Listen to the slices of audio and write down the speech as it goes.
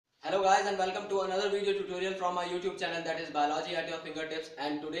Hello guys and welcome to another video tutorial from my YouTube channel, that is Biology at your fingertips.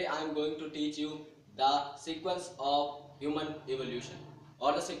 And today I am going to teach you the sequence of human evolution,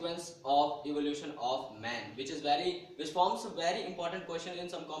 or the sequence of evolution of man, which forms a very important question in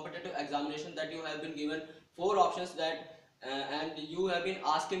some competitive examination, that you have been given four options and you have been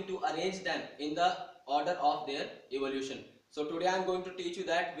asking to arrange them in the order of their evolution. So today I am going to teach you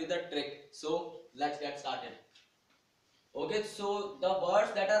that with a trick. So let's get started. Okay, so the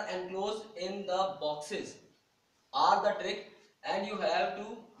words that are enclosed in the boxes are the trick, and you have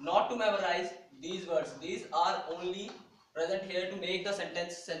to not to memorize these words. These are only present here to make the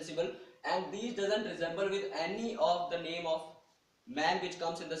sentence sensible, and these doesn't resemble with any of the name of man which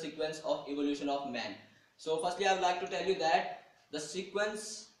comes in the sequence of evolution of man. So firstly I would like to tell you that the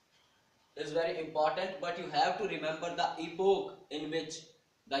sequence is very important, but you have to remember the epoch in which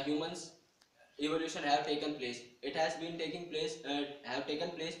the humans evolution have taken place. It has been taken place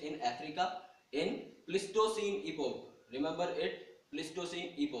in Africa in Pleistocene epoch. Remember it,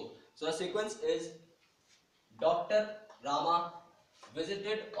 Pleistocene epoch. So the sequence is: Dr. Rama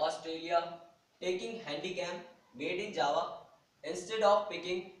visited Australia taking handycam made in Java instead of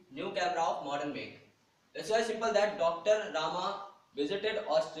picking new camera of modern make. It's very simple that Dr. Rama visited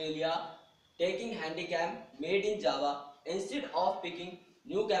Australia taking handycam made in Java instead of picking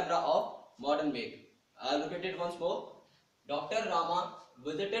new camera of modern make. I'll repeat it once more. Dr. Rama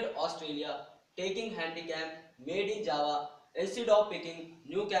visited Australia taking handycam made in Java instead of picking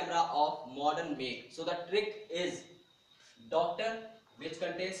new camera of modern make. So the trick is doctor, which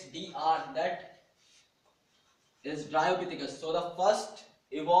contains dr, that is Dryopithecus. So the first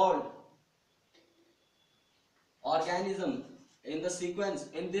evolved organism in this sequence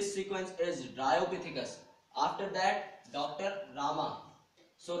is Dryopithecus. After that, Dr. Rama.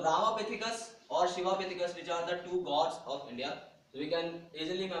 So Ramapithecus or Shivapithecus, which are the two gods of India. So we can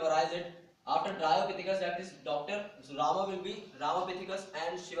easily memorize it. After Dryopithecus, that is Dr. So Rama will be Ramapithecus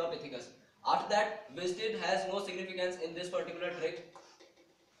and Shivapithecus. After that, visited has no significance in this particular trick.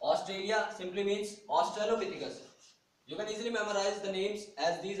 Australia simply means Australopithecus. You can easily memorize the names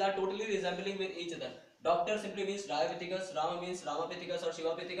as these are totally resembling with each other. Doctor simply means Dryopithecus, Rama means Ramapithecus or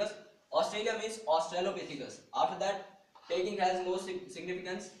Shivapithecus, Australia means Australopithecus. After that, taking has no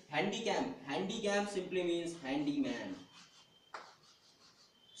significance. Handycam simply means handyman.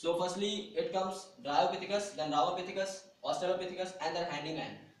 So firstly it comes Dryopithecus, then Ramapithecus, Australopithecus, and then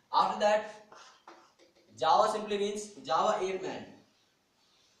handyman. After that, Java simply means Java ape man.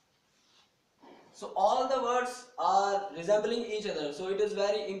 So all the words are resembling each other. So it is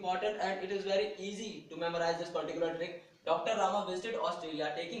very important and it is very easy to memorize this particular trick. Dr. Rama visited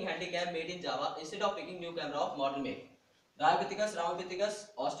Australia taking handycam made in Java instead of picking new camera of modern make. Dryopithecus, Ramapithecus,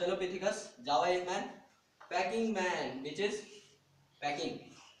 Australopithecus, Java ape man, packing man, which is packing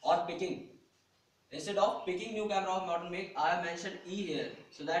or picking. Instead of picking new camera of modern make, I have mentioned E here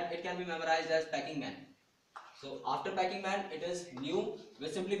so that it can be memorized as packing man. So after packing man, it is new,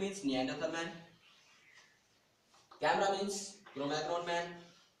 which simply means Neanderthal man. Camera means Cro-Magnon man,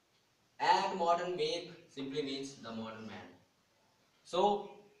 and modern make simply means the modern man.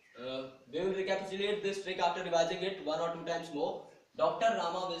 So we will recapitulate this trick after revising it one or two times more. Dr.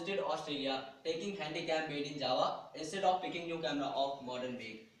 Rama visited Australia taking handycam made in Java instead of picking new camera of modern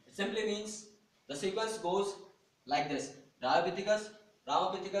make. It simply means the sequence goes like this: Dryopithecus,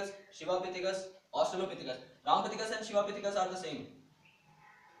 Ramapithecus, Shivapithecus, Australopithecus. Ramapithecus and Shivapithecus are the same.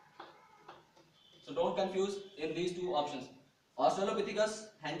 So don't confuse in these two options. Australopithecus,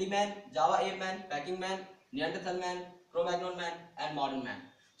 handyman, Java ape man, packing man, Neanderthal man, Cro-Magnon man, and modern man.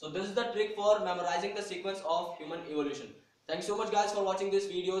 So this is the trick for memorizing the sequence of human evolution. Thanks so much guys for watching these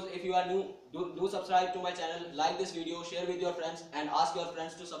videos. If you are new, do subscribe to my channel, like this video, share with your friends, and ask your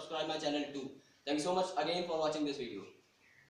friends to subscribe my channel too. Thanks so much again for watching this video.